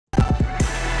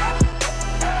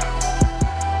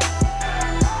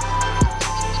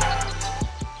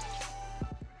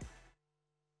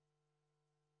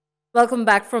Welcome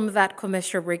back from that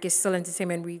commercial break. It's still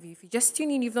entertainment review. If you just tune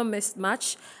in, you've not missed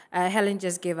much. Helen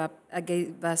just gave us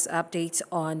updates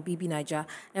on BB Niger,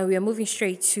 and we are moving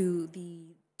straight to the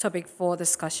topic for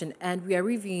discussion. And we are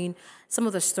reviewing some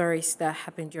of the stories that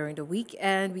happened during the week.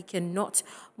 And we cannot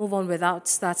move on without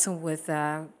starting with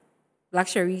Black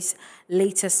Sherry's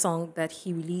latest song that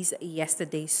he released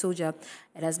yesterday, Soldier.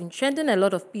 It has been trending. A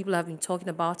lot of people have been talking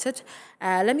about it.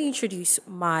 Let me introduce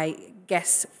my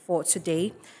guest for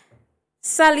today.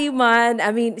 Sally Man,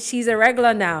 I mean, she's a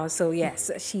regular now, so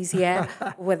yes, she's here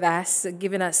with us,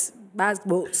 giving us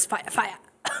basketballs, fire.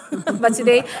 But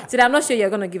today, I'm not sure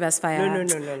you're going to give us fire.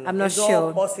 No. I'm not it's sure.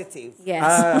 All positive.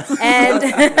 Yes,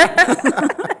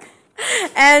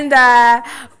 and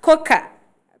Coca.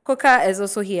 Coca is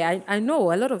also here. I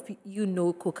know a lot of you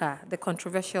know Coca, the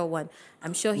controversial one.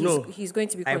 I'm sure he's going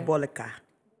to be. Ibolica.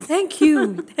 Thank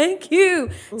you.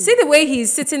 See the way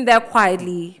he's sitting there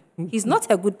quietly. He's not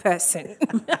a good person.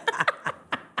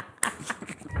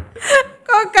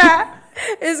 Coca,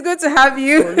 it's good to have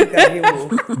you. Look at him.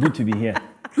 Good to be here.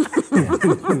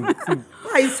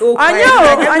 Why is so I quiet? know,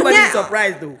 Like everybody's I know.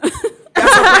 surprised though. They're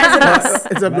surprising us.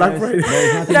 It's a Black Friday.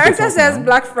 Director says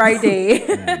Black Friday.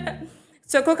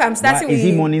 So, Coca, I'm starting with Is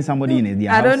he mourning somebody in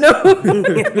their I house? don't know.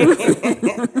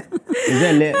 Is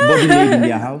there a body laid in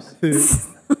their house?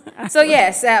 So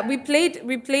yes, we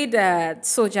played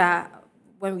Soldier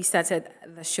when we started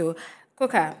the show.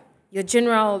 Coca, your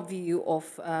general view of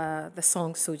the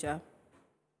song Soldier.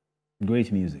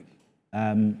 Great music.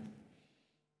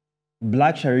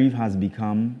 Black Sherif has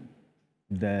become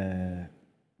the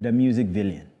music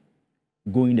villain,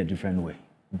 going a different way,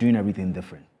 doing everything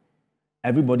different.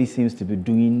 Everybody seems to be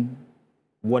doing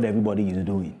what everybody is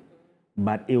doing,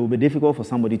 but it will be difficult for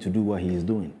somebody to do what he is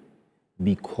doing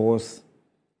because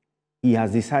he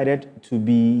has decided to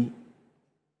be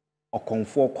a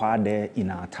comfort quad in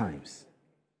our times.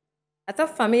 I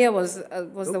thought Familia was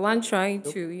the one trying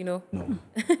to, No.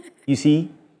 You see,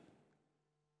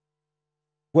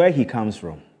 where he comes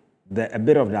from, a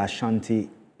bit of the Ashanti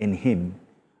in him.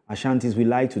 Ashantis, we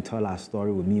like to tell our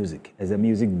story with music, as a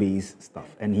music-based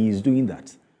stuff, and he is doing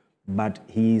that. But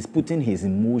he is putting his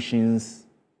emotions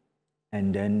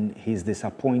and then his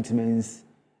disappointments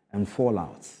and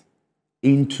fallouts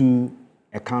into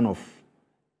a kind of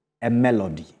a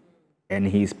melody, and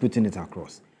he's putting it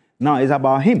across. Now, it's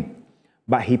about him,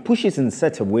 but he pushes in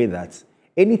such a way that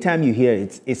anytime you hear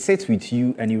it, it sits with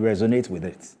you and you resonate with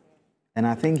it. And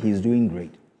I think he's doing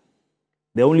great.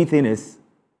 The only thing is,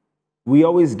 we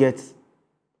always get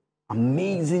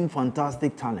amazing,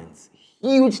 fantastic talents,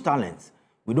 huge talents.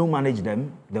 We don't manage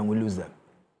them, then we lose them.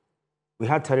 We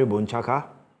had Terry Bonchaka.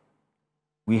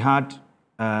 We had,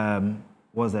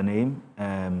 what's the name?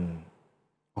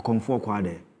 Okomfo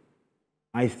Kwade.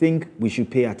 I think we should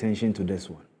pay attention to this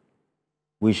one.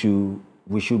 We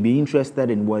should be interested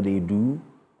in what they do.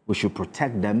 We should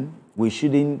protect them. We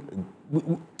shouldn't.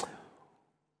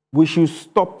 We should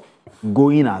stop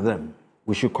going at them.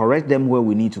 We should correct them where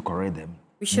we need to correct them.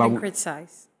 we shouldn't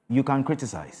criticize. You can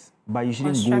criticize, but you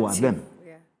shouldn't go at them.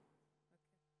 Yeah.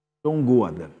 Don't go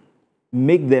at them.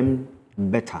 Make them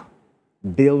better.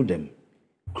 Build them.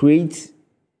 Create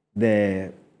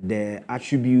the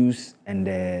attributes and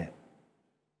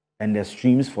the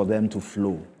streams for them to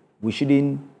flow. We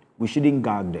shouldn't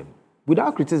gag them.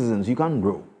 Without criticisms, you can't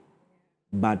grow.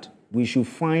 But we should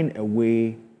find a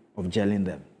way of gelling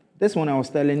them. This one I was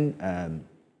telling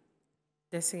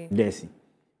Desi.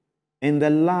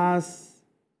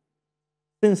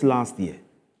 Since last year,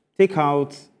 take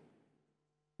out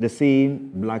the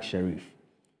same Black Sherif.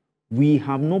 We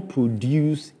have not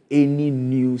produced any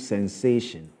new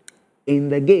sensation in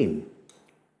the game.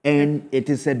 And it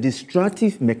is a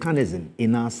destructive mechanism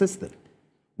in our system.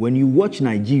 When you watch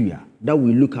Nigeria, that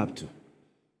we look up to.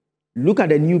 Look at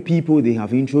the new people they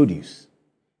have introduced.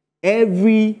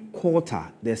 Every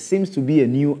quarter, there seems to be a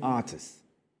new artist.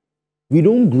 We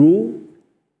don't grow,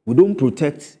 we don't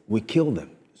protect, we kill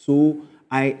them. So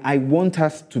I want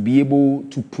us to be able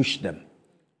to push them.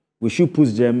 We should push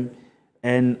them,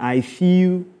 and I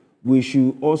feel we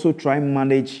should also try and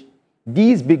manage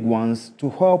these big ones to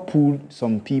help pull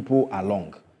some people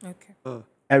along. Okay.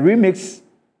 A remix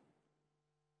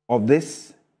of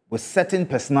this with certain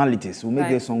personalities will make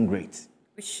Right. this song great.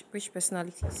 Which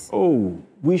personalities? Oh,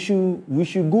 we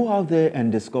should go out there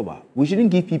and discover. We shouldn't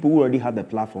give people who already have the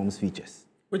platforms features.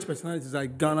 Which personalities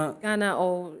like Ghana? Ghana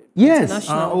or Yes.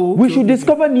 international? We should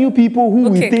discover new people who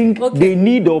we Okay, think okay. they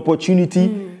need the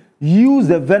opportunity, use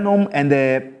the venom and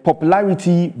the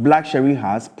popularity Black Sherry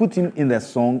has, put in the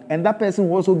song, and that person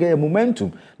will also get a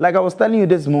momentum. Like I was telling you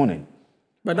this morning.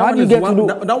 But How that do one, you is get to one,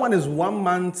 know? that one is 1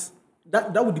 month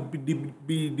that would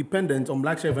be dependent on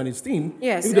Black Chef and his team.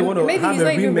 Yes, if they want to maybe have he's a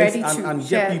not even remix ready to and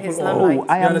share get his people limelight. on.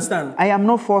 I You am, understand? I am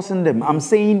not forcing them. I'm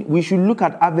saying we should look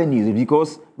at avenues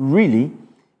because really,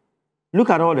 look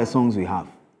at all the songs we have.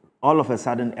 All of a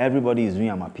sudden, everybody is doing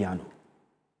Amapiano.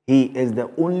 He is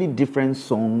the only different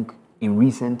song in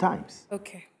recent times.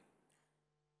 Okay.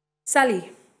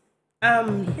 Sally.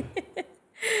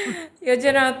 Your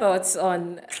general thoughts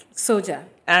on Soja.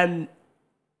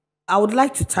 I would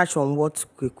like to touch on what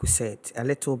Kweku said a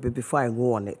little bit before I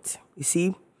go on it. You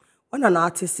see, when an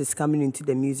artist is coming into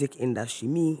the music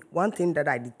industry, one thing that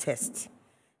I detest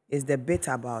is the bit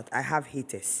about I have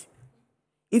haters.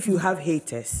 If you have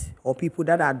haters or people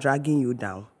that are dragging you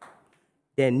down,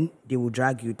 then they will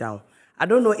drag you down. I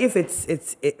don't know if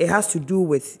it has to do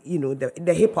with, you know,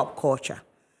 the hip-hop culture,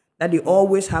 that they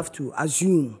always have to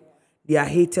assume there are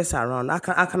haters around. I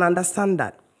can understand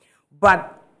that.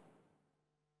 But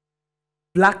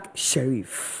Black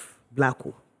Sheriff,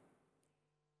 Blacko,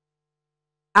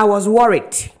 I was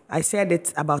worried. I said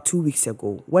it about 2 weeks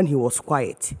ago when he was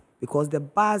quiet because the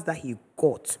bars that he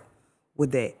got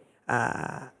with the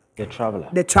Traveler.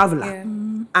 Yeah.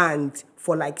 And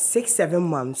for like 6-7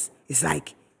 months, it's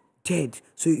like dead.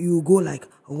 So you go like,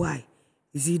 why?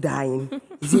 Is he dying?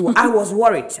 Is he? I was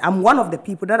worried. I'm one of the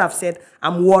people that have said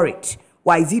I'm worried.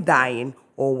 Why is he dying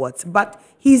or what? But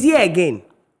he's here again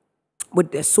with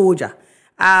the Soja.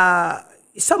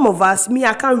 Some of us,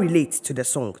 I can't relate to the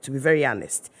song, to be very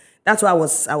honest. That's why I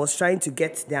was trying to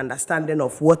get the understanding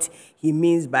of what he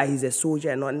means by he's a soldier,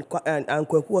 and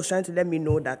Kweku was trying to let me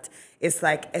know that it's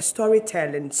like a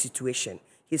storytelling situation.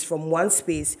 He's from one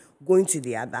space going to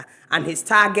the other, and his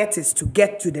target is to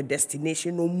get to the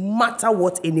destination no matter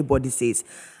what anybody says.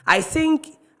 I think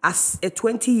as a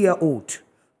 20-year-old,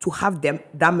 to have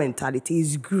that mentality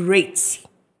is great.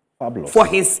 Fabulous. For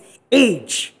his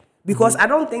age. Because I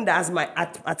don't think that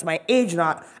at my age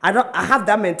now, I have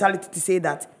that mentality to say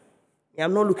that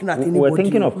I'm not looking at anybody. We're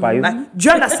thinking of Payu. Like, do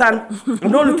you understand?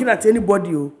 I'm not looking at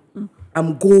anybody.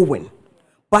 I'm going.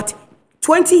 But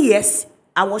 20 years,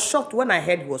 I was shocked when I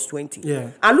heard he was 20.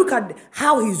 Yeah. And look at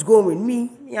how he's going.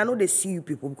 Me, I know they see you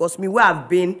people because where I've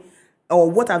been or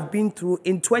what I've been through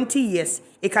in 20 years,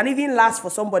 it can even last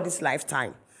for somebody's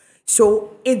lifetime.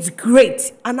 So it's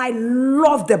great. And I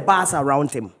love the bars around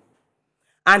him.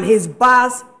 And his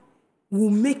bars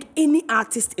will make any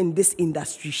artist in this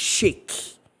industry shake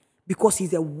because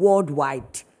he's a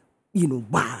worldwide,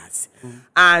 bars.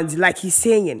 And like he's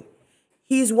saying,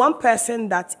 he's one person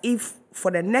that if for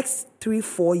the next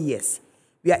 3-4 years,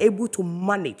 we are able to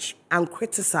manage and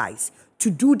criticize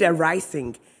to do the right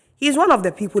thing, he's one of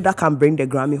the people that can bring the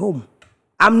Grammy home.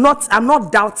 I'm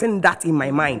not doubting that in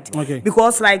my mind. Okay.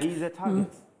 Because like He's a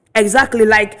target. exactly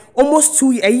like almost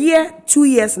 2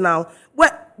 years now.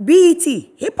 Well, BET,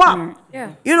 hip hop.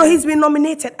 Yeah. He's been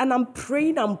nominated, and I'm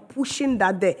praying and pushing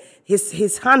that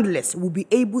his handlers will be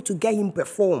able to get him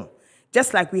perform.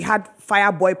 Just like we had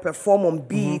Fireboy perform on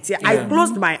BET. I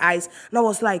closed my eyes and I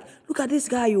was like, look at this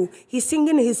guy, he's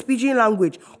singing his Pidgin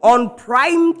language on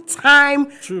prime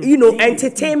time,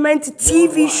 entertainment,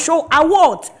 TV show,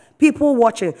 award. People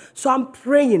watching. So I'm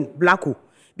praying, Blacko,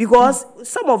 because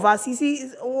some of us, you see,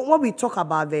 when we talk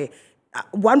about the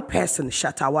one person,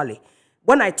 Shatta Wale,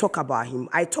 when I talk about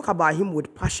him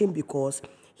with passion because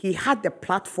he had the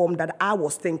platform that I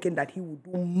was thinking that he would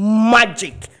do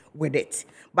magic with it.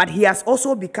 But he has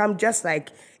also become just like,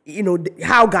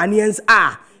 how Ghanaians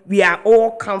are. We are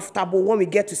all comfortable when we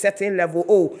get to a certain level.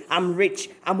 Oh, I'm rich,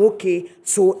 I'm okay.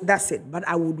 So that's it. But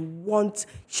I would want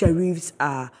Sheriff's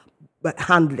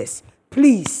handless.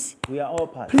 Please. We are all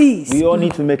part. Please. We all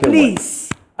need to make it please.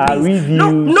 work. Our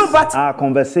reviews, but our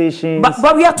conversations,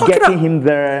 but we are talking getting him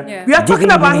there. Yeah. We are talking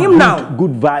giving about him now.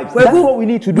 Good vibes. That's what we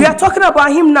need to do. We are talking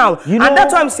about him now. You know, and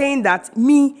that's why I'm saying that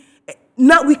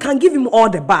now we can give him all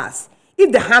the bars.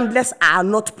 If the handlers are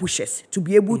not pushers to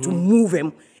be able to move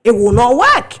him, it will not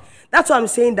work. That's why I'm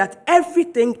saying that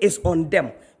everything is on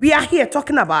them. We are here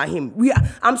talking about him.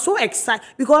 I'm so excited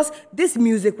because this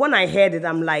music, when I heard it,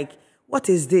 I'm like, what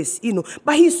is this?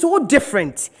 But he's so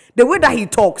different. The way that he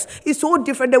talks is so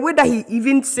different. The way that he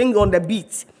even sings on the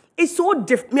beat is so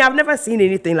different. I've never seen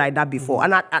anything like that before.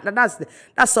 And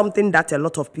that's something that a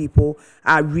lot of people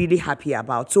are really happy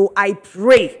about. So I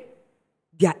pray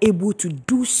they are able to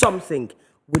do something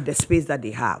with the space that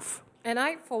they have. And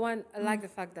I, for one, I like the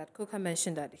fact that Coca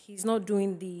mentioned that he's not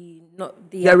doing the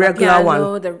regular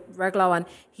piano, one. the regular one.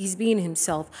 He's being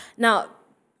himself. Now,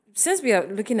 since we are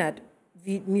looking at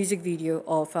music video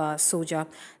of Soja,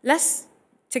 let's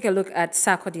take a look at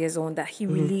Sarkodie's own that he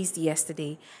released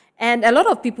yesterday. And a lot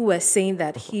of people were saying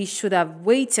that he should have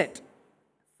waited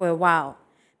for a while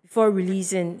before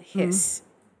releasing his.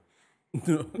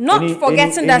 Not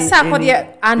forgetting that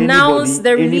Sarkodie announced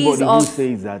the release anybody of. who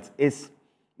says that is,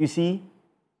 you see,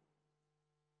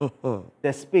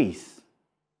 the space.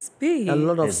 A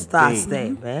lot of stars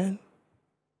there, man.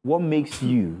 What makes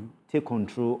you take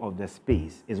control of the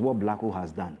space is what Black Hole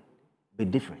has done. Be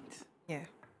different. Yeah.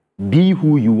 Be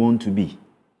who you want to be.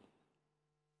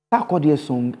 Sarkodie's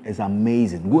song is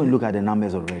amazing. Go and look at the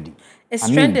numbers already. It's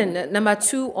trending number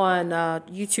 2 on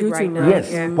YouTube right now. Yes,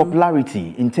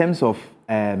 popularity in terms of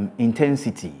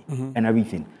intensity and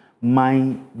everything.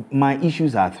 My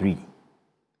issues are 3.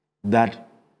 That,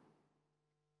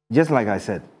 just like I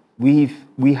said, we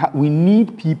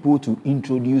need people to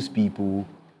introduce people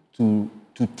to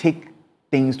take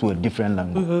things to a different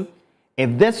level.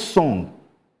 If this song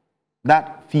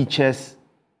that features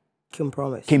Kim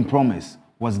Promise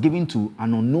was given to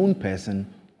an unknown person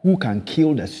who can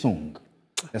kill the song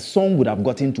would have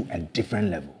gotten to a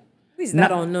different level. Who is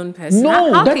that unknown person?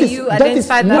 No, how can you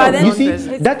identify that unknown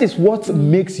person? That is what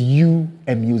makes you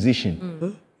a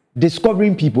musician.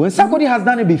 Discovering people. And Sarkodie has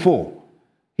done it before.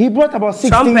 He brought about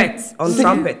 16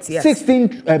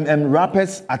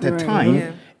 rappers at a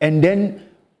time. And then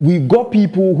we got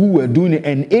people who were doing it.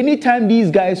 And anytime these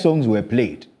guys' songs were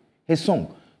played, his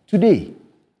song. Today,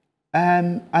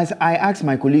 as I asked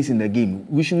my colleagues in the game,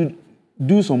 we should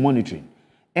do some monitoring.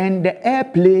 And the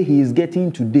airplay he is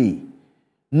getting today,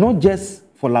 not just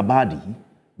for Labadi,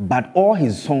 but all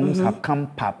his songs have come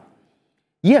pop.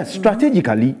 Yes,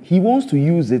 strategically, he wants to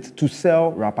use it to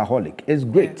sell Rapaholic. It's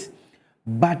great.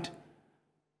 But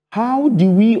how do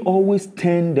we always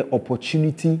turn the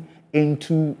opportunity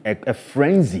into a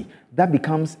frenzy that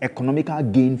becomes economical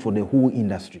gain for the whole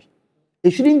industry?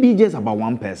 It shouldn't be just about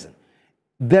one person.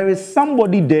 There is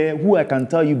somebody there who I can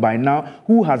tell you by now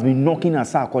who has been knocking at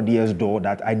Sarkodie's door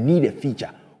that I need a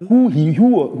feature. Who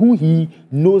he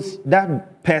knows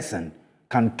that person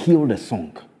can kill the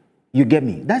song. You get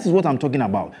me? That is what I'm talking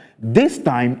about. This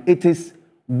time, it is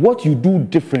what you do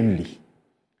differently.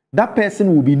 That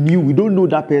person will be new. We don't know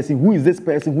that person. Who is this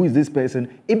person? Who is this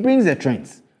person? It brings a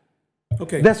trend.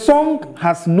 Okay. The song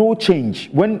has no change.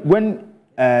 When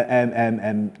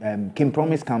Kim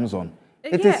Promise comes on,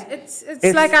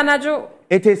 it's like Anajo.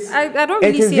 It is. I don't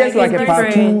really see it is just like a part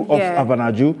different. 2 of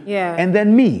Anajo. Yeah. And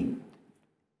then me,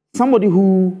 somebody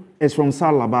who is from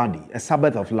Sal Labadi, a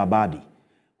suburb of Labadi,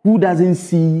 who doesn't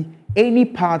see any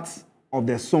part of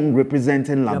the song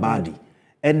representing Labadi.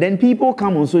 And then people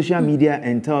come on social media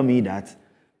and tell me that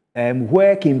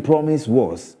where Kim Promise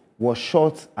was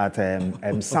shot at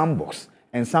Sandbox.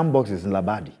 And Sandbox is in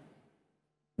Labadi.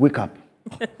 Wake up.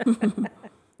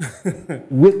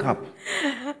 Wake up.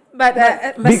 But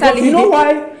Because you know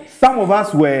why some of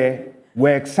us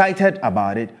were excited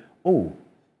about it? Oh,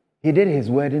 he did his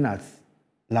wedding at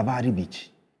Labadi Beach.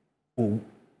 Oh,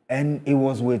 and it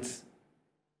was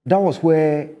that was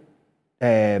where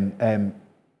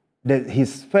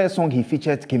his first song he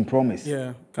featured, Kim Promise,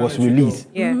 was released.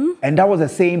 Yeah. And that was the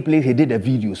same place he did a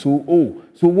video. So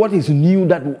what is new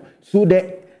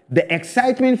the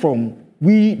excitement from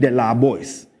we the La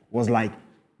Boys was like,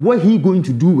 what he going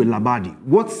to do with Labadi?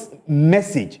 What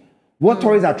message? What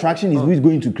tourist attraction is he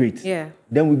going to create? Yeah.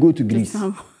 Then we go to Greece.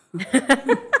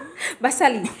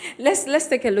 Basali, let's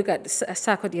take a look at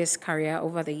Sarkodie's career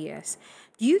over the years.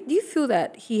 Do you feel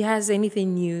that he has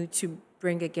anything new to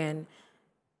bring again?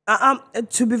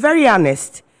 To be very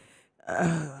honest,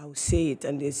 I will say it,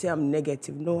 and they say I'm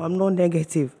negative. No, I'm not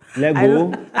negative. Let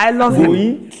go. I love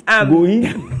him.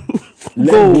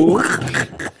 Let go.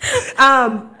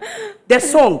 The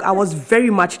song, I was very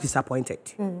much disappointed.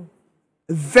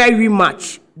 Very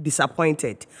much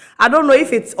disappointed. I don't know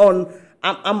if it's on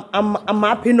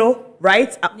Amapiano,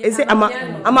 right? Is it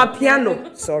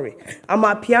Amapiano? Sorry.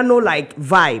 Amapiano like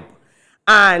vibe.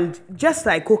 And just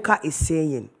like Coca is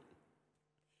saying,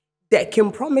 the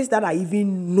Kim Promise that I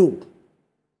even know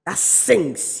that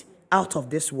sings out of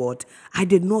this world, I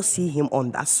did not see him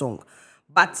on that song.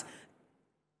 But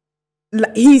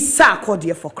he's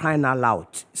Sarkodie for crying out loud.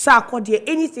 Sarkodie,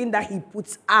 anything that he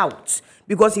puts out,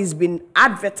 because he's been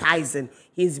advertising,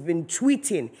 he's been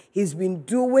tweeting, he's been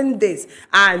doing this,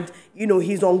 and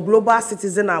he's on Global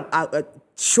Citizen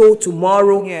show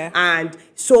tomorrow. Yeah. And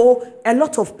so a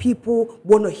lot of people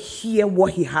want to hear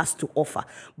what he has to offer.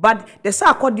 But the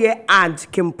Sarkodie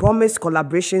and Kim Promise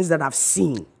collaborations that I've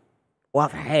seen or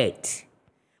I've heard,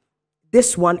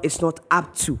 this one is not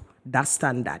up to that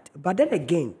standard. But then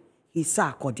again, he's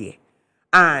Sarkodie.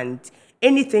 And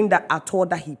anything that at all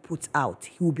that he puts out,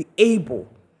 he will be able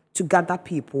to gather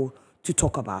people to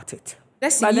talk about it.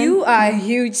 You are a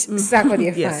huge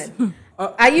Sarkodie Yes. fan.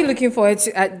 Are you looking forward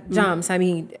to jams? I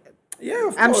mean, Yeah,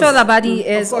 of I'm course. sure Labadi Of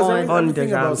is course, on. everything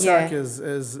the about ground. SAC Yeah.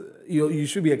 is you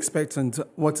should be expectant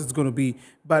what it's going to be.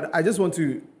 But I just want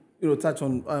to touch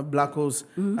on Blacko's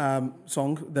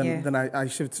song. Then I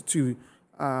shift to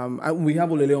we have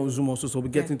Olele on Zoom also, so we'll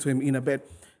get into him in a bit.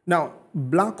 Now,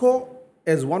 Blacko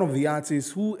is one of the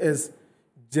artists who is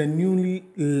genuinely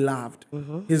loved.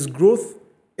 His growth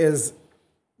is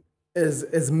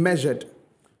measured.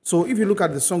 So if you look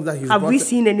at the songs that he's Have we brought-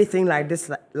 seen anything like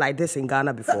this in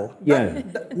Ghana before? Yeah.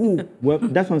 Well,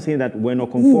 that's what I'm saying, that when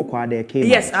Okonfo Kwade came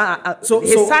Yes. out, So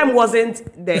his time wasn't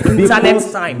the internet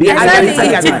time.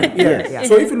 Exactly. Yeah.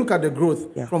 So if you look at the growth,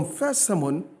 Yeah. from first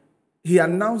sermon, he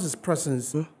announced his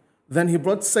presence. Then he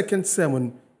brought second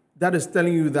sermon, that is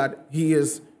telling you that he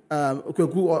is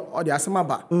Okweku or the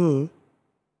Asamaba.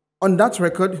 On that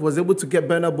record, he was able to get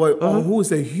Burna Boy, who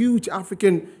is a huge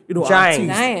African, Giant. artist,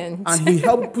 Giant. and he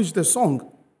helped push the song.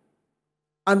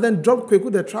 And then dropped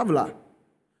Kweku the Traveler.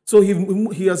 So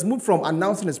he has moved from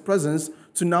announcing his presence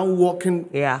to now walking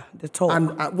Yeah, the talk.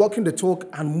 and walking the talk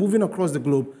and moving across the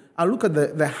globe. And look at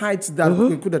the heights that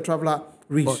Kweku the Traveler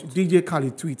reached. DJ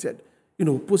Khaled tweeted,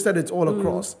 posted it all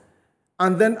across.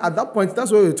 And then at that point,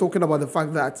 that's where we're talking about the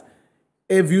fact that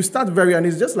if you start very, and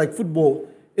it's just like football,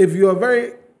 if you are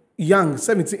very young,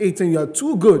 17, 18, you are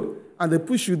too good, and they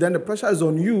push you, then the pressure is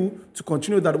on you to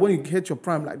continue that when you hit your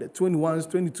prime, like the 21s,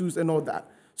 22s, and all that.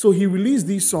 So he released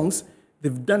these songs.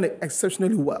 They've done it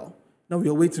exceptionally well. Now we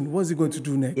are waiting. What's he going to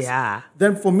do next? Yeah.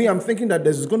 Then for me, I'm thinking that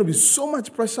there's going to be so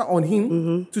much pressure on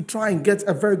him to try and get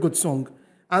a very good song.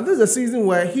 And this is a season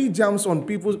where he jumps on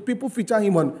people feature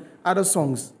him on other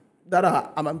songs that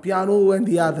are Amapiano and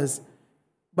the others.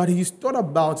 But he's thought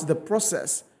about the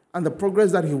process and the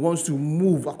progress that he wants to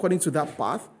move according to that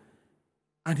path.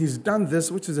 And he's done this,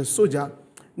 which is a soldier.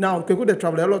 Now, Kweku the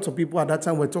Traveler, a lot of people at that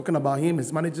time were talking about him,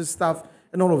 his manager's staff,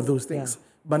 and all of those things.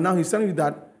 But now he's telling you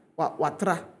that,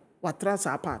 Watra's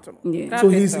a part. Yeah. So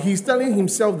he's telling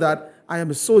himself that, I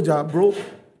am a soldier, bro,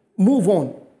 move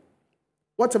on.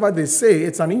 Whatever they say,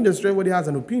 it's an industry, everybody has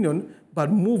an opinion, but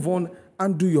move on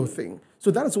and do your thing. So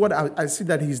that is what I see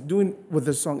that he's doing with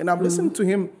the song. And I've listened to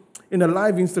him in a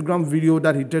live Instagram video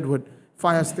that he did with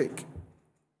Firestick.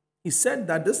 He said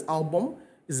that this album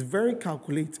is very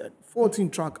calculated,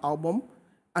 14-track album,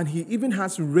 and he even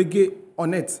has reggae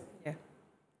on it. Yeah.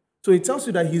 So it tells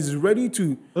you that he's ready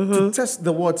to test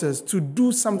the waters, to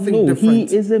do something no, different.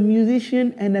 he is a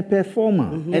musician and a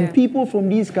performer. And people from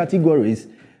these categories,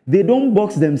 they don't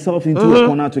box themselves into a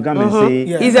corner to come and say,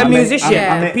 Yeah. He's a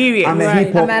musician, period. I'm a Right.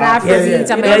 hip hop I'm an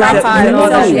artist. Afrobeat, I'm a rapper, and all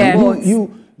that. Yeah.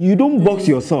 You don't box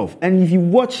yourself. And if you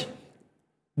watch,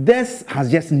 Des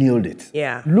has just nailed it.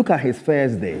 Yeah. Look at his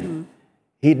first day.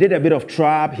 He did a bit of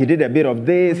trap, he did a bit of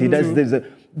this, he does this.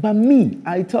 But me,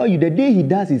 I tell you, the day he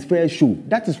does his first show,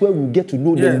 that is where we get to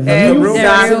know the real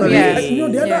Exactly. Yeah.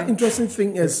 And the Yeah. other interesting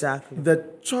thing is Exactly. the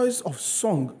choice of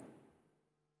song.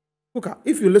 Look,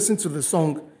 if you listen to the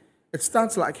song, it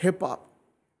starts like hip hop.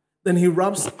 Then he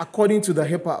raps according to the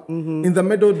hip hop. In the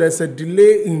middle, there's a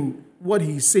delay in what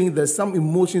he's saying. There's some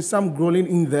emotion, some growling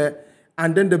in there.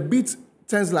 And then the beat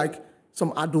turns like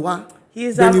some adwa.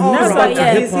 He's Then an he moves all-rounder.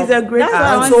 back to He's hip-hop. a great That's why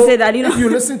I artist. want to say that, if you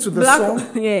listen to the Black-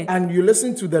 song yeah. and you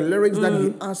listen to the lyrics that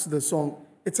he adds to the song,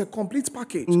 it's a complete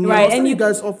package. I Right, was and telling you you-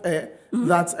 guys off air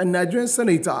that a Nigerian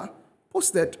senator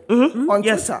posted on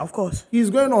Yes, Twitter. of course. He's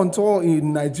going on tour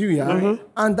in Nigeria,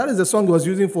 and that is the song he was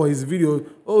using for his video.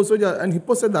 Oh, Soldier, and he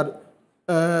posted that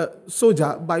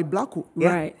Soldier by Blacko,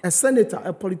 Right. a senator,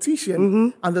 a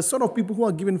politician, and the sort of people who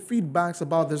are giving feedbacks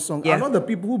about this song Yeah. are not the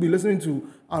people who be listening to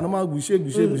Anoma Gushe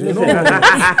Gushe.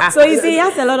 No. So you see, he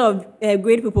has a lot of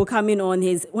great people coming on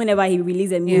his whenever he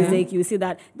releases music. You see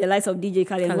that the likes of DJ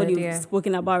Khaled, what Khaled, you've yeah.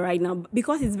 spoken about right now,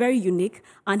 because he's very unique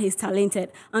and he's talented.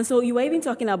 And so you were even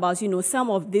talking about, some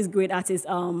of these great artists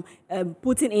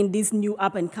putting in these new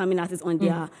up and coming artists on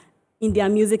their in their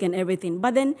music and everything.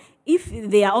 But then if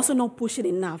they are also not pushing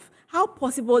enough, how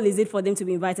possible is it for them to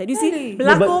be invited? You see,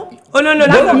 Blacko. Oh, no.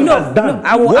 What he has done,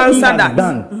 I will what he answer has that.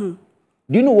 done,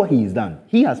 do you know what he has done?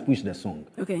 He has pushed the song.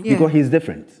 Okay. Yeah. Because he's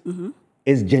different.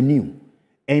 It's genuine.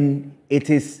 And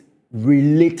it is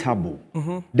relatable.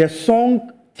 The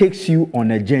song takes you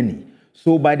on a journey.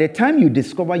 So by the time you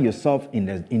discover yourself in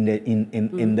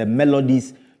the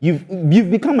melodies, you've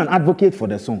become an advocate for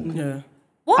the song. Yeah.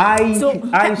 What?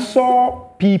 I saw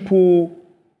people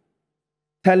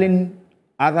telling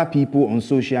other people on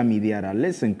social media that,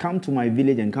 listen, come to my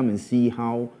village and come and see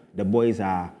how the boys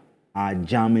are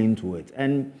jamming to it.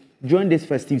 And during this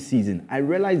festive season, I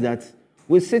realized that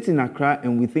we sit in Accra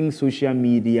and we think social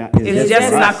media is It's just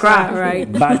for in us. Accra.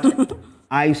 Right. But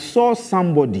I saw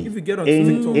somebody If you get on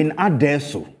in TikTok.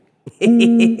 Adesso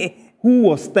who who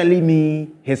was telling me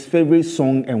his favorite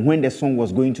song and when the song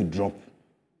was going to drop.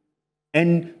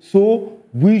 And so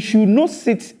we should not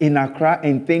sit in Accra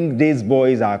and think these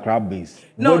boys are Accra-based.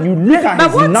 No, when you look at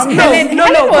his numbers,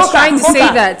 Helen was trying to say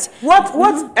that.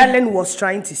 What Ellen was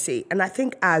trying to say, and I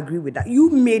think I agree with that. You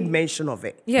made mention of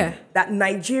it. Yeah. That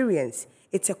Nigerians,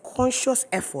 it's a conscious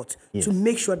effort to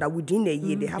make sure that within a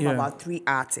year they have about 3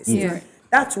 artists. Yeah.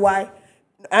 That's why,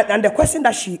 and the question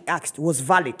that she asked was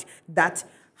valid. That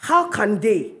how can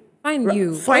they Find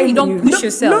you. find You don't push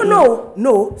yourself.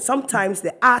 No. Sometimes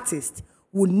the artist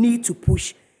will need to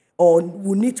push or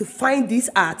will need to find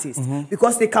these artists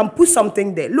because they can put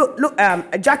something there. Look,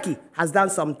 Jackie has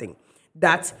done something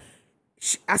that,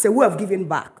 as a way of giving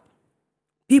back,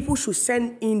 people should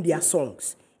send in their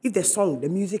songs. If the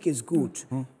music is good,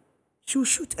 she will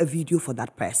shoot a video for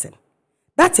that person.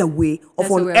 That's a way of That's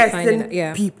a way of finding unearthing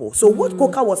it, people. So what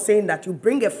Coca was saying, that you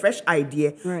bring a fresh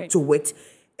idea Right. to it,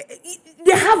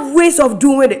 they have ways of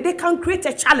doing it. They can create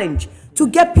a challenge to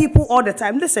get people all the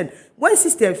time. Listen, when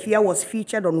Sister Fia was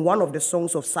featured on one of the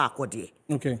songs of Sarkodie,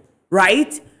 Okay.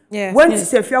 right? Yeah. When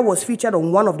Sister Fia was featured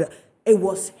on one of the, it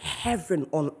was heaven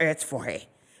on earth for her.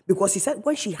 Because he said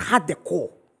when she had the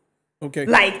call, Okay.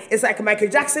 like, it's like Michael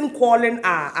Jackson calling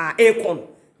Akon,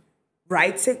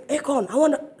 right? Say, Akon, I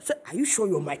want to, say, are you sure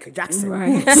you're Michael Jackson?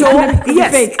 Right. So,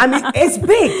 yes, I mean, it's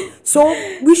big. So,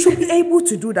 we should be able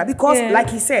to do that because, like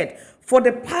he said, for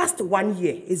the past 1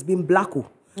 year, it's been Blacko.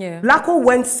 Yeah. Blacko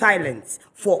went silent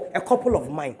for a couple of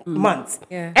months.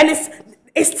 Yeah. And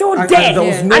it's still And there. there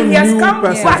was no and he has new come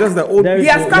person, back. just the old He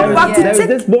has people. come back to There is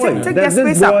this boy. take the There's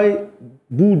this space up. boy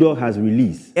Bulldog has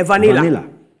released. Vanilla.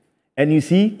 And you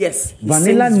see, Yes, he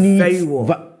Vanilla sings needs. very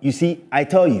well. You see, I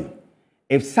tell you,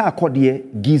 if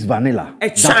Sarkodie gives Vanilla A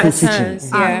that chance. position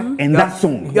Yeah. and that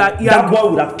song, you are- that boy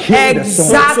would have killed the song.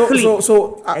 Exactly.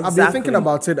 So I've been Exactly. thinking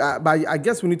about it, but I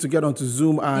guess we need to get onto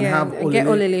Zoom and Yeah, have and get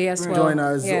Olele as well. join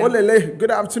us. Yeah. Olele,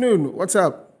 good afternoon. What's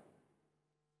up?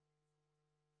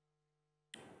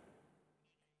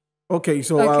 Okay,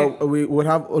 so Okay. we will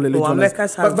have Olele Oh, join us.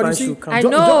 America's have But you fans see, who come. I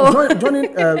know.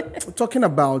 joining, talking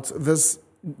about this,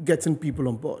 getting people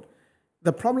on board.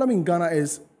 The problem in Ghana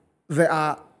is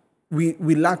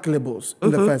we lack labels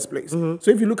in the first place. So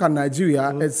if you look at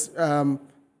Nigeria, it's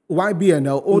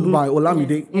YBNL, owned by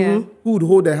Olamide, who would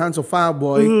hold the hands of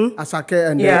Fireboy,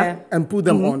 Asake, and put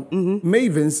them on.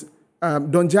 Mavens,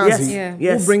 Don Jazzy, Yes. who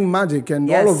Yes. bring Magic and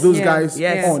Yes. all of those Yeah. guys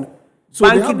Yes. on. So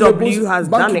Banky they have W labels, has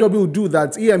Banky done it. W will do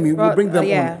that. EME will bring them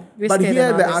yeah. on. But Wizkid here,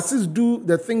 and the others. artists do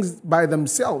the things by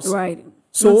themselves. Right. Not a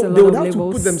So lot they would of have to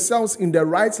labels. put themselves in the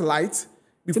right light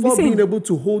before seen. being able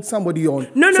to hold somebody on.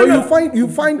 No, so no. you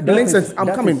find That Links. is- I'm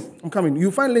that coming. is- I'm coming.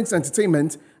 You find Links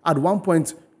Entertainment at one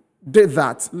point did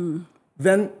that.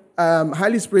 Then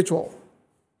Highly Spiritual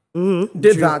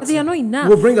did that. But they are not enough.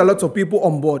 Will bring a lot of people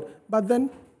on board. But then,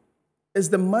 is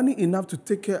the money enough to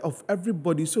take care of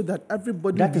everybody so that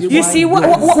everybody? That will is be You able see, to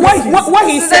what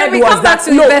he So said then we was come back that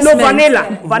to no, investment.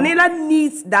 Vanilla. Vanilla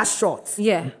needs that shot.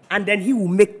 Yeah. And then he will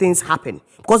make things happen.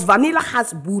 Because Vanilla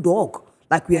has Bulldog,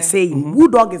 like we are saying.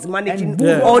 Bulldog is managing And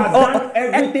Bulldog all- has all- done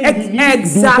everything he needs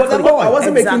to do for exactly. the boy. I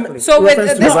wasn't making- Exactly. So with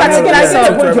reference to this Vanilla. particular Yeah, song,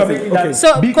 The point you're Okay. making that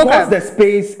So, because Coca. the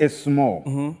space is small,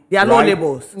 There are no right?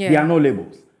 labels. Yeah. There are no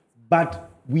labels. But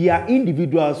we are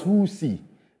individuals who see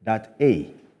that,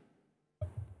 hey,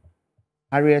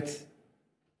 Harriet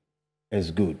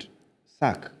is good.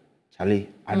 Sack, Charlie,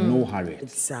 I know Harriet.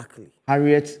 Exactly.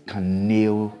 Harriet can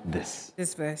nail this.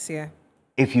 This verse, yeah.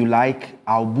 If you like,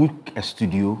 I'll book a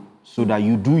studio so that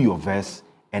you do your verse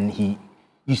and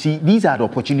you see, these are the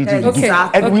opportunities we Okay, give.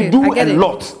 And we okay, do I get a it.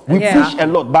 lot. We Yeah. push a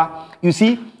lot. But you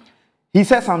see, he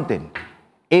said something.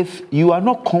 If you are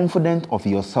not confident of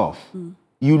yourself,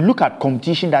 you look at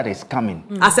competition that is coming.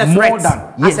 As a more threat.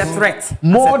 than, As yes, a threat.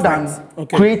 More As a than threat.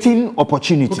 Okay. creating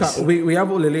opportunities. Okay, we have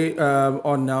Olele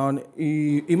on now.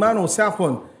 Emmanuel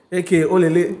Sapon, aka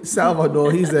Olele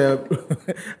Salvador. He's a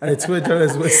Twitter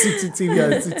journalist with CTTV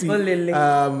and CT Olele.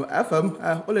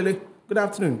 FM. Olele, good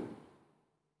afternoon.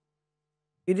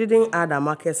 You didn't add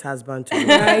Amake's husband to it.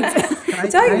 Right.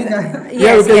 Tell you. Yeah,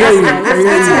 Yes, we can hear you. yes. It's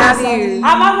good to have you.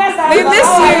 We miss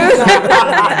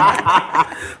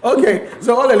you. Okay,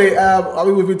 so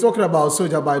Olele, we've been talking about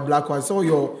Soldier by Blacko. I saw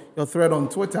your thread on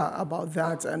Twitter about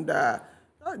that, and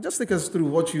just take us through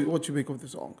what you make of the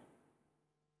song.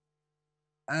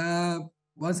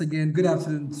 Once again, good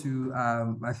afternoon to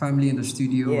my family in the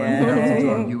studio Yeah. and good afternoon to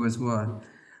our viewers who are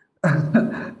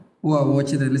who are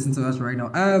watching and listening to us right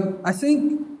now. I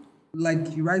think,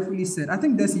 like you rightfully said, I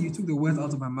think Desi, you took the words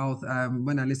out of my mouth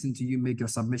when I listened to you make your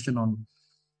submission on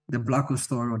the Blacko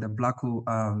story or the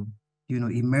Blacko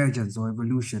emergence or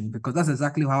evolution, because that's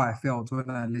exactly how I felt when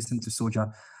I listened to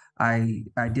Soulja. I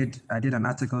did an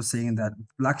article saying that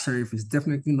Black Sherif is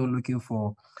definitely not looking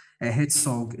for a hit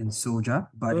song in Soulja,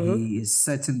 but he is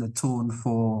setting the tone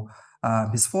for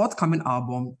his forthcoming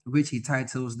album, which he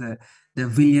titles the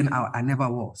Villain I Never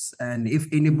Was. And if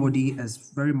anybody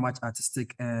is very much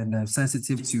artistic and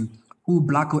sensitive to who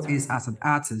Blacko is as an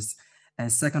artist,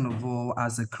 and second of all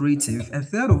as a creative, and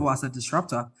third of all as a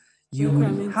disruptor, you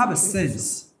would have a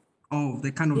sense of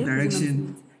the kind of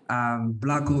direction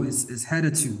Blacko is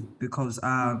headed to, because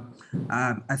I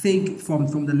think from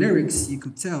the lyrics you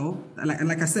could tell,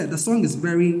 like I said, the song is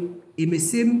it may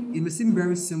seem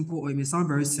very simple, or it may sound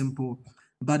very simple,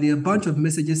 but there are a bunch of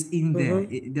messages in there.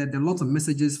 There are lots of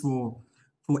messages for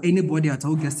anybody at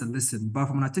all gets to listen. But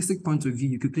from an artistic point of view,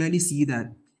 you could clearly see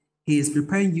that he is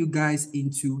preparing you guys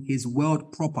into his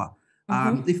world proper.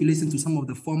 If you listen to some of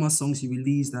the former songs he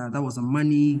released, that was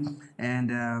Money,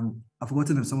 and I've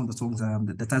forgotten some of the songs,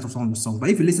 the title of some of the songs. But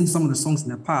if you listen to some of the songs in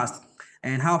the past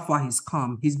and how far he's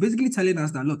come, he's basically telling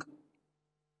us that, look,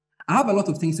 I have a lot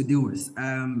of things to deal with.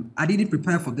 I didn't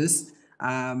prepare for this.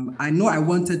 I know I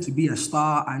wanted to be a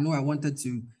star. I know I wanted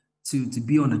to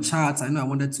be on the charts. I know I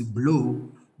wanted to blow,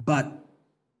 but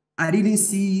I didn't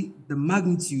see the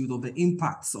magnitude of the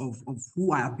impacts of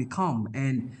who I have become.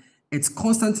 And it's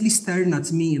constantly staring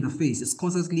at me in the face. It's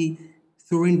constantly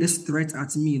throwing this threat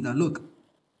at me that, look,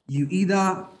 you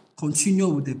either continue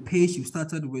with the pace you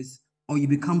started with, or you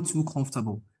become too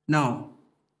comfortable. Now,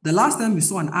 the last time we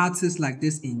saw an artist like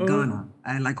this in Ghana,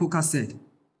 and like Coca said,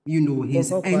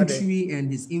 his entry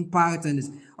and his impact and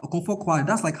his comfort quality,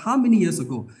 that's like how many years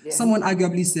ago? Yeah. Someone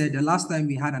arguably said the last time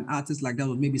we had an artist like that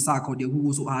was maybe Sarkodie, who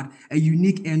also had a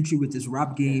unique entry with his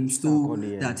rap game, stole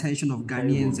the attention of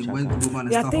Ghanaians and went global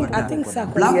and stuff like that. I think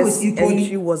Sarkodie's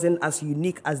entry wasn't as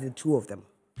unique as the two of them.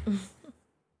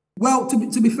 Well,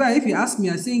 to be fair, if you ask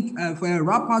me, I think for a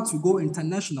rapper to go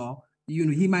international,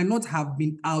 he might not have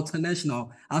been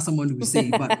international, as someone would say,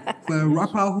 but for a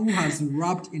rapper who has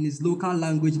rapped in his local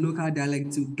language, local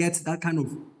dialect, to get that kind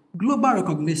of global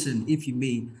recognition, if you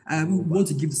may, we want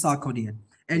to give the Sarkodie.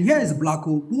 And here is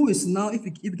Blacko, who is now, if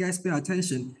you guys pay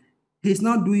attention, he's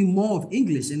now doing more of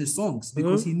English in his songs,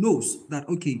 because he knows that,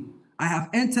 okay, I have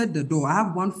entered the door. I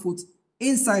have 1 foot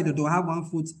inside the door. I have 1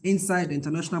 foot inside the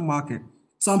international market.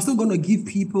 So I'm still going to give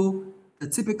people the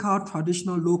typical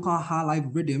traditional local high life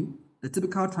rhythm, the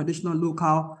typical traditional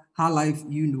local high life,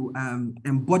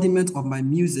 embodiment of my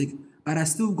music, but I'm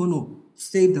still going to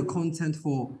save the content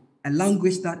for a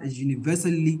language that is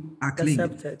universally acclaimed.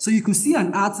 Accepted. So you can see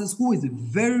an artist who is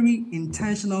very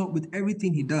intentional with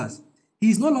everything he does.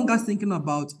 He's no longer thinking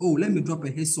about, let me drop a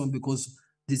hit song because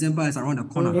December is around the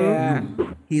corner. Yeah.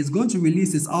 No. He is going to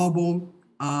release his album.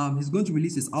 He's going to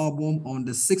release his album on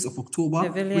the 6th of October,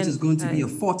 which is going to be a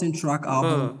 14-track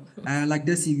album. And like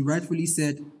Desi rightfully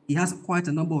said, he has quite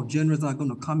a number of genres that are going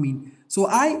to come in. So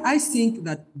I think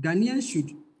that Ghanaians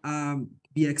should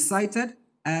be excited.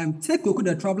 Take Koko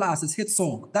the Traveler as his hit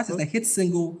song. That is the hit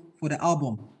single for the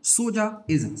album. Soulja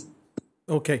isn't.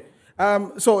 Okay.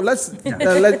 So let's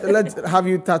have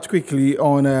you touch quickly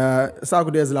on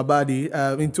Sarkodie's Labadi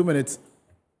in 2 minutes.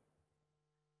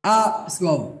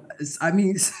 I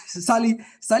mean, Sally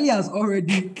has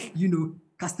already,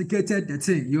 castigated the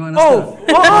thing. You understand?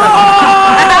 No.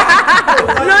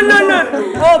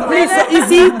 Oh, please. You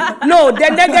see, no, the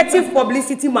negative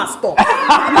publicity must stop. Please.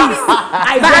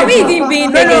 I didn't be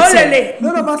negative.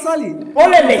 No, but Sally,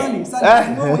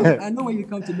 I know when you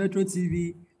come to Metro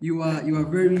TV, you are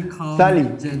very calm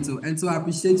and gentle, and so I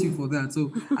appreciate you for that.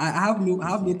 So I have no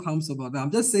qualms about that.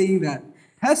 I'm just saying that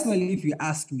personally, if you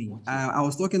ask me, I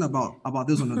was talking about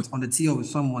this on the TL with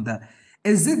someone, that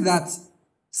is it that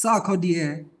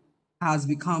Sarkodie has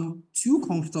become too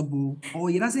comfortable, or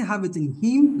he doesn't have it in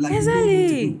him like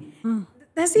exactly.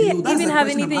 Does he even have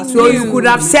anything? So you could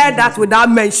have said that without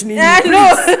mentioning it. No,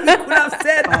 you could have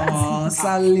said that. Oh,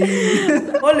 Sally.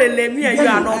 Olele, me and you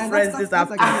are not friends this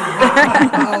afternoon.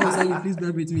 Oh, Sally, please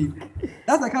bear with me.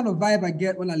 That's the kind of vibe I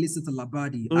get when I listen to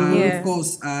Labadi. Of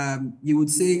course, you would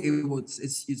say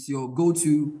it's your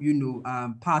go-to,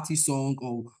 party song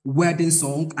or wedding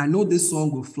song. I know this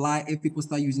song will fly if people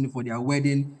start using it for their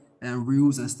wedding and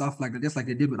reels and stuff like that, just like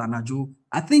they did with Anajo.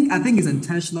 I think it's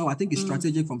intentional. I think it's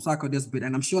strategic from Sarkodie's bit,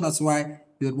 and I'm sure that's why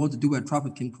they would want to do a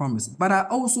Traffic King Promise. But I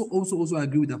also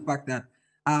agree with the fact that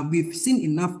we've seen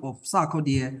enough of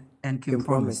Sarkodie and King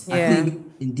Promise. Yeah. I think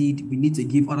indeed we need to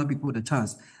give other people the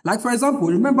chance. Like for example,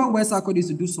 remember when Sarkodie used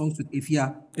to do songs with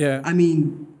Ifya? Yeah. I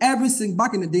mean,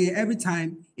 back in the day, every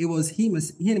time it was him and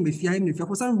Ifya.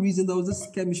 For some reason, there was this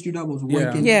chemistry that was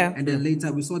working. Yeah. And then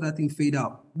later we saw that thing fade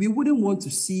out. We wouldn't want to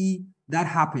see that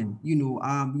happen, we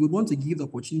would want to give the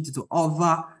opportunity to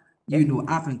other,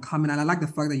 up and coming. And I like the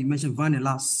fact that you mentioned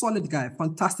Vanilla, solid guy,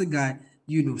 fantastic guy,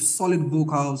 solid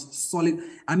vocals, solid.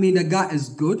 I mean, the guy is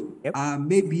good. Yep.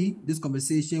 Maybe this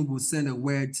conversation will send a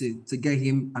word to get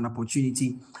him an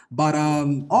opportunity. But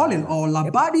all in all,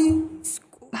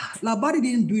 Labadi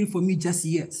didn't do it for me just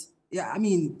yet. Yeah, I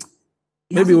mean,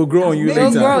 Maybe we'll grow on you later.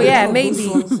 It'll grow, yeah, One of those maybe,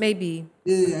 songs- maybe.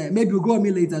 Yeah, maybe we'll go on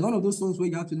me later. It's one of those songs where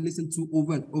you have to listen to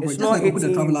over and over. It's Just not like Coco the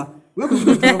hitting. Traveler. When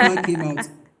Coco the Traveler came out,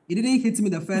 it didn't hit me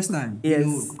the first time.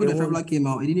 Yes, Coco the it Traveler came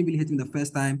out, it didn't really hit me the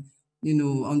first time,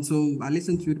 until I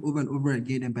listened to it over and over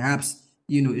again, and perhaps,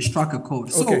 it struck a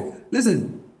chord. So, Okay.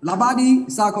 listen, Labadi,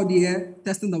 Sarkodie,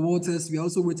 testing the waters. We're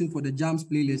also waiting for the Jams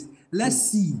playlist.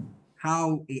 Let's see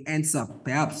how it ends up.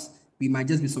 Perhaps we might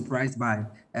just be surprised by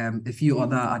a few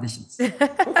other additions.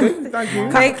 Thank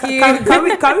you. Thank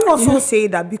you. Can we also say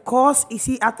that because you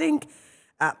see, I think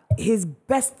his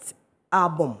best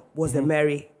album was the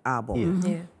Mary album.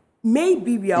 Yeah.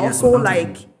 Maybe we are Yes, also 100%.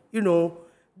 like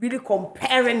really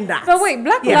comparing that. But wait,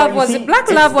 Black Yeah, Love but was you see,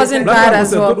 Black Love wasn't Black bad Love as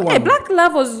was a well. good Hey, one. Black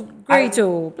Love was great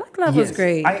too. Black Love was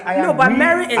great. I No, but agree.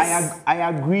 Mary is- I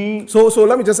agree. So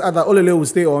let me just add that Olele will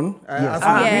stay on. Yes.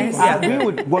 Yes. I agree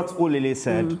with what Olele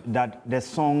said, that the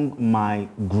song might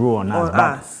grow on us. On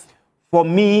But us. for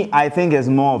me, I think it's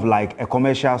more of like a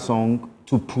commercial song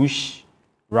to push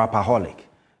Rapaholic,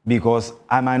 because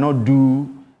I might not do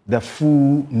the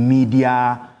full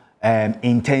media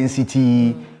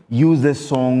intensity, use this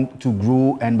song to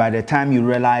grow, and by the time you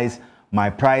realize my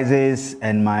prizes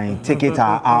and my tickets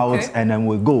are out, and then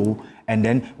we go, and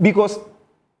then, because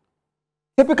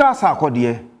typical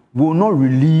Sarkodie will not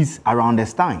release around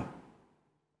this time.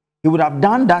 He would have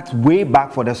done that way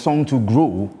back for the song to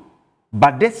grow,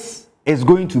 but this is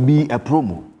going to be a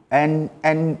promo. And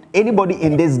anybody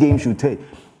in this game should tell,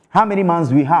 how many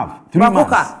months we have? 3 But months.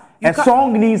 Coca, you A ca-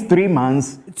 song needs 3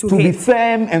 months To to be hit.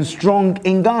 firm and strong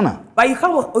in Ghana. But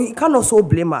you can also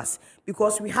blame us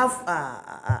because we have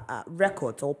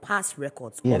records or past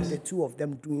records of Yes. the two of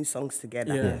them doing songs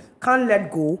together. Yes. Can't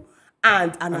Let Go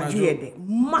and Anajuede,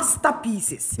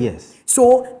 masterpieces. Yes.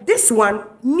 So this one,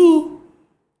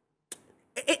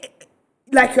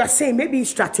 like you are saying, maybe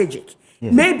it's strategic.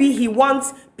 Yes. Maybe he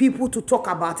wants people to talk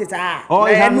about it. Or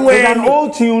it's an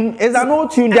old tune. It's an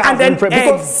old tune that And has then been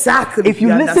because exactly, if you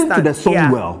you listen to understand. the song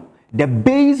Yeah. well, the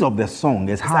base of the song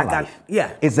is high like a- life.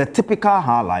 yeah. It's a typical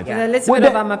high life. A little With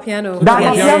bit the- of Amapiano. That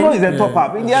Yes. piano is a top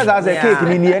up. Yes, as a Yeah.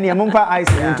 cake in the end, you mumpa ice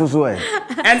into so.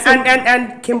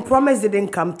 And Kim Promise didn't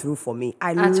come through for me.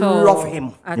 I At all. love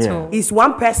him. At Yeah. all. He's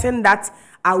one person that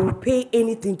I will pay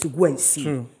anything to go and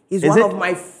see. He's Is one it- of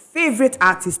my favorite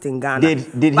artists in Ghana. Did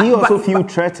he But- also but- feel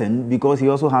threatened because he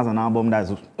also has an album that's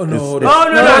Oh no. Oh, no.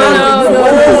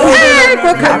 Hey,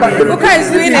 Coca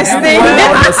is doing his thing.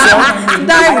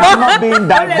 I am not being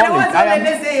diabolic. I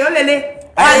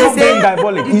am not being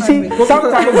diabolic. You see,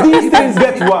 sometimes these things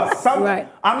get to us. Right.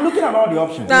 I'm looking at all the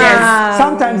options. Yes.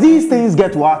 Sometimes these things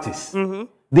get to artists.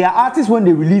 There are artists when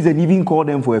they release and even call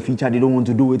them for a feature, they don't want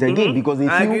to do it again because they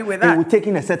I agree feel with they that. will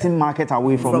taking a certain market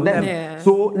away from them. Yeah.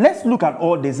 So let's look at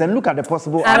all this and look at the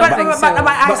possible. I don't But, think but, so. but,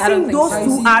 but I But I don't think think those so.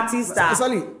 two artists are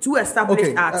Sally. two established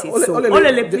Okay. artists. So Olele,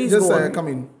 Olele, please just go on. come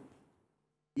in.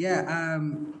 Yeah,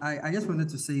 I just wanted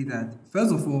to say that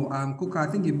first of all, Coca, I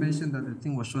think you mentioned that the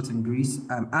thing was shot in Greece.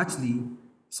 Actually,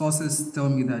 sources tell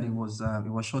me that it was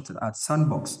shot at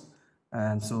Sandbox,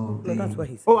 and so No, that's what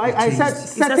he said. Oh, I said changed.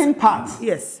 certain parts.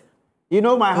 Yes. You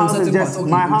know, my house is certain just parts.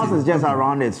 Okay, my house okay, is just okay.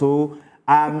 around it. So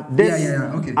this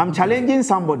okay, I'm okay. challenging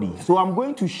somebody. So I'm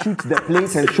going to shoot the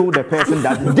place and show the person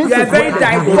that this You are is very what-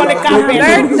 diabolical.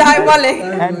 Very diabolic.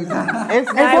 And it's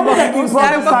only the impromptu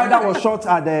side that was shot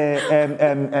at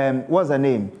the what's the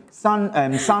name?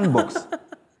 Sandbox.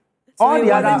 All it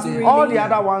wasn't the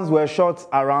other ones were shot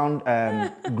around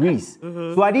Greece.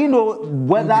 So I didn't know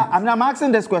whether I'm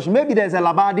asking this question. Maybe there's a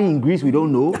Labadi in Greece we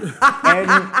don't know, and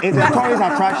it's a tourist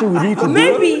attraction we need to go.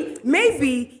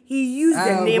 Maybe he used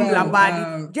the name well,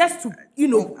 Labadi just to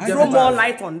I throw don't more know.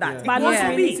 light on that. But Because not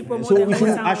we really need- to promote So them.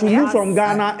 I should move from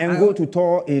Ghana and go to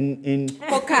tour in.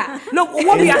 Coca. No,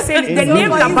 what we are saying, the in name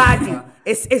Ghana. Labadi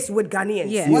is with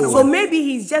Ghanaians. Yeah. So maybe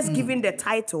he's just giving the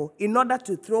title in order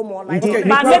to throw more light Okay, on it.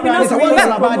 But maybe not so really what's to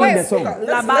Labadi in promote the song?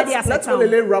 Labadi as a Let's town.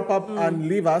 Olele wrap up and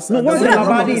leave us. No, And what's the then-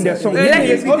 Labadi in the song? Let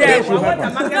him be there. Yes, you have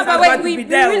us. No, but wait, we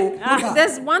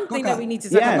there's one thing that we need to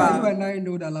talk Yeah. You about. and I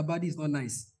know that Labadi is not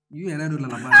nice. You and I know that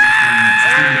Labadi is not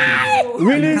nice.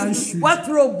 Really? You can't shoot. What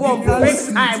throw bomb? You can't Waste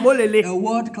shoot time, Olele. a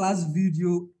world-class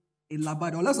video in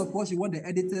Labadi. Unless, of course, you want the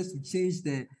editors to change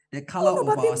the the color of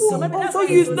But our people silk. also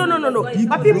use no.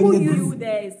 But people use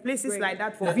there is places like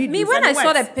that for videos. Me, when and I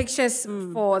saw the works. pictures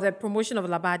for the promotion of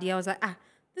Labadi, I was like,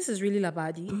 this is really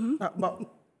Labadi. But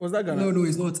was that Ghana? No,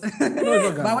 it's not. No, it's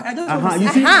not Ghana. But I just want to You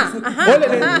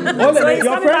say, see,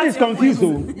 your friend is confused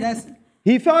though. yes.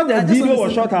 He felt the just video want to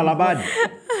was say- shot at Labadi.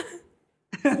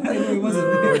 No, it wasn't.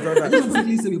 I just want to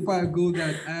quickly say before I go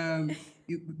that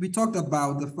we talked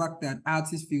about the fact that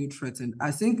artists feel threatened.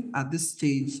 I think at this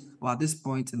stage or at this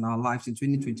point in our lives in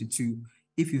 2022,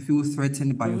 if you feel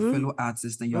threatened by your fellow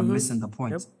artists, then you're missing the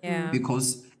point. Yeah.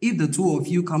 Because if the two of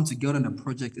you come together in a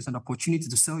project, it's an opportunity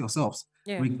to sell yourselves,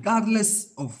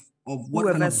 regardless of what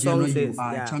kind Whoever of genre songs you is,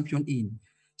 are yeah. a champion in.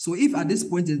 So if at this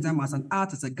point in time, as an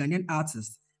artist, a Ghanaian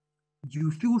artist,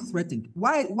 you feel threatened.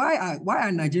 Why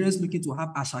are Nigerians looking to have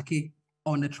Ashake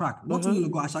on the track? Not too long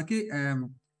ago, Ashake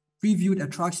previewed a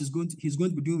track he's going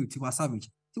to be doing with Tiwa Savage.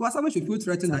 Tiwa Savage will feel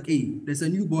threatened that, hey, there's a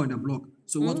new boy on the block.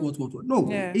 So what? No,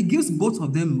 it gives both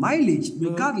of them mileage,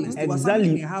 regardless. Tiwa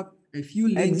Savage may have a few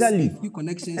links, a few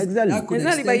connections. That could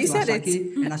extend but you to said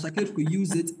Ashake, and Ashake could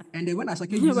use it. And then when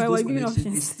Ashake uses but those we're giving connections, it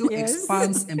options. still Yes.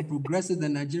 expands and progresses the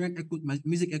Nigerian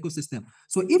music ecosystem.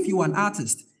 So if you are an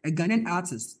artist, a Ghanaian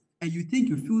artist, and you think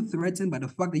you feel threatened by the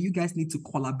fact that you guys need to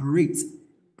collaborate,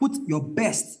 put your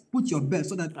best so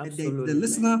that the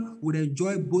listener would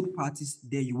enjoy both parties,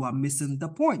 then you are missing the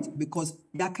point. Because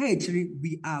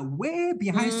we are way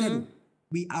behind schedule.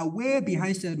 We are way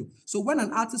behind schedule. So when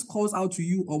an artist calls out to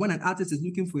you or when an artist is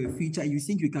looking for a feature and you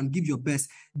think you can give your best,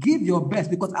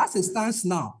 because as it stands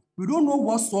now, we don't know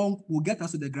what song will get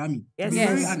us to the Grammy. Yes. To be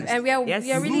very Yes, honest. and we are Yes.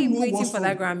 really We don't know waiting what for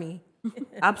that song. Grammy.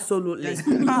 Absolutely.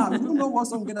 We don't know what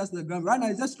song get us to the Grammy. Right now,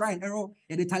 it's just try and error,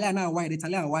 and the Italian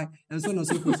why, and so on and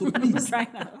so forth. So please,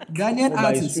 Ghanaian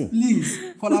but it's artists, true. please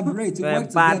collaborate,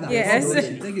 work bad. together. Yes.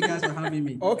 Thank you guys for having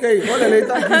me. Okay, Olele,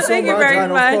 thank you so Thank you much. very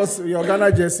And much. of course, your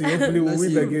Ghana jersey, hopefully we'll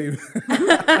win the game.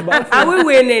 Are we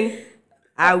winning?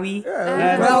 Are we?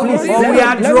 Well, Please, we Or let we me-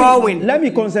 are let me- drawing. Let me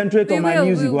concentrate We on my will,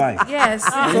 music. we will. Why? Yes. So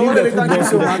Olele, thank you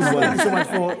so much. Thank you so much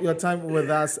for your time with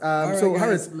us. So right,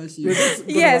 Harris, guys, bless you. we're just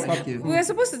gonna Yes, wrap up. you. we were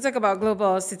supposed to talk about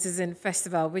Global Citizen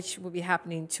Festival, which will be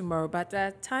happening tomorrow, but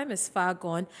time is far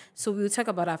gone. So we will talk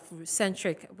about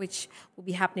Afrocentric, which will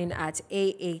be happening at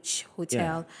AH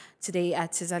Hotel today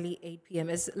at exactly 8 p.m.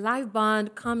 It's live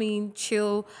band, come in,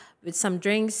 chill with some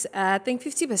drinks. I think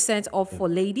 50% off for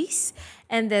ladies,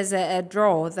 and there's a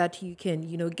draw that you can,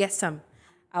 get some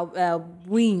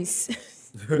wins.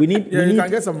 We need. Yeah, we you need can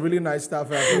get some really nice stuff.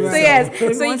 So yes,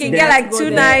 so you can get like 2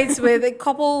 nights with a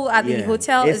couple at the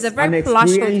hotel. It's a very an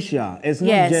plush hotel. experiential. It's not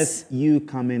Yes. just you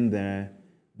coming there.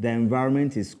 The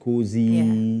environment is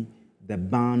cozy. The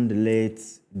band lit,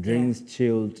 drinks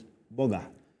chilled. Boga.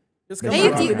 Just come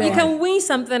And around. you can win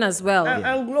something as well.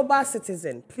 And Global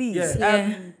Citizen, please.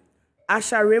 Yeah.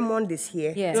 Asha Raymond is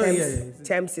here. Yeah.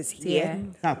 Thames is here.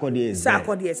 Sarkodie is there.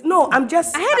 Sarkodie is. No, I'm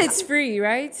just. I heard it's free,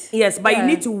 right? Yes, but you Yeah.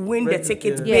 need to win the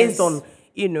ticket yeah. based Yes. on,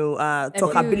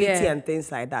 talkability yeah. and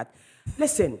things like that.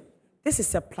 Listen, this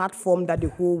is a platform that the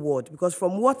whole world, because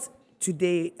from what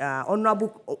today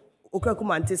Honorable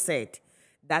Okwekumante said,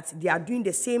 that they are doing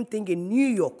the same thing in New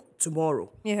York tomorrow.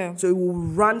 Yeah. So it will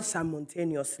run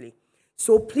simultaneously.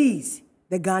 So please,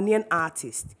 the Ghanaian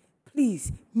artist,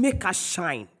 please make us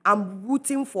shine. I'm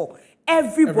rooting for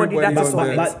everybody that is on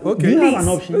it. But do you have an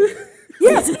option?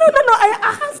 Yes, no,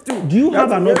 I have to. Do you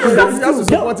have an option? You have to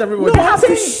support everybody. They have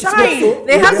to shine.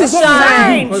 They have to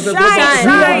shine. Shine, Shine.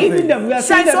 shine, Even them, we are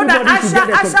shine, sending so that everybody to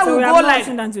get Asha So will we go have no like,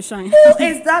 option than to shine. who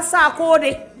is that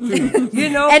Sarkodie? And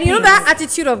you know that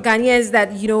attitude of Ghanaians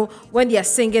that, when they are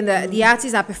singing, the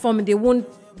artists are performing, they won't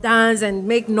dance and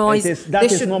make noise. That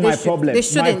is not my problem. They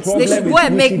shouldn't. My They should problem go is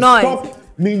and we make should noise. Stop.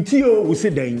 Mintio will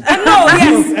sit there. No,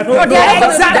 yes. No, they are not gonna do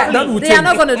Exactly. that. They are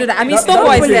not going to do that. I mean,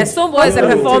 Stonebwoy is there. Stonebwoy is a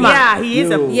performer. Yeah, he is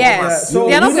a Yes. So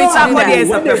They are not you going know to do Sarkodie is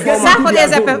a that. performer. Sarkodie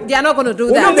is a they are not going to do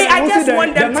No, that. me, I just the-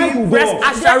 want them the mic to will impress go.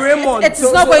 Asha Raymond. It's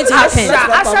not going to happen.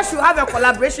 Asha should have a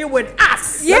collaboration with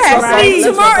us. Yes, Please.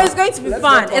 tomorrow is going to be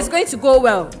fun. It's going to go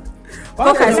well.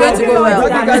 Coca is going to go well.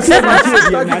 Thank you guys so much. Thank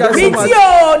you guys so much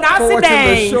Mintio, now for sit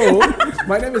watching the down. show.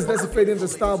 My name is Desi Fading, the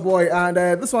Star Boy, and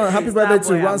this one, happy birthday to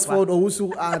Starboy, Ransford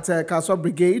Owusu at Kaswa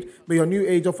Brigade. May your new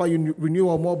age offer you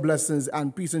renewal, more blessings,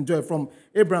 and peace and joy from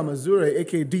Abraham Azure,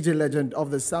 aka DJ Legend of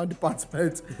the Sound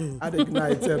Department at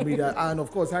Ignite Media, and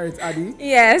of course Harriet Addy.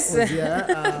 Yes. Was here.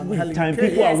 Helen Time Kay.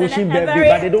 people are Yes, wishing and a birthday, very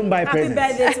but they don't buy happy presents.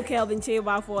 birthday to Kelvin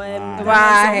Cheba for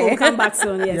Why? so we'll come back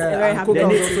soon. Yes, Yeah, a very and happy Coca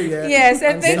was birthday. also here. Yes,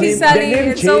 and thank you, name- Sally. the name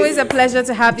It's change- always a pleasure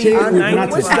to have you. change- And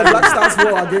With wish nothing. the Black Stars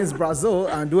war against Brazil,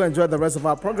 and do enjoy the rest of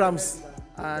our programs.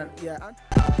 And yeah.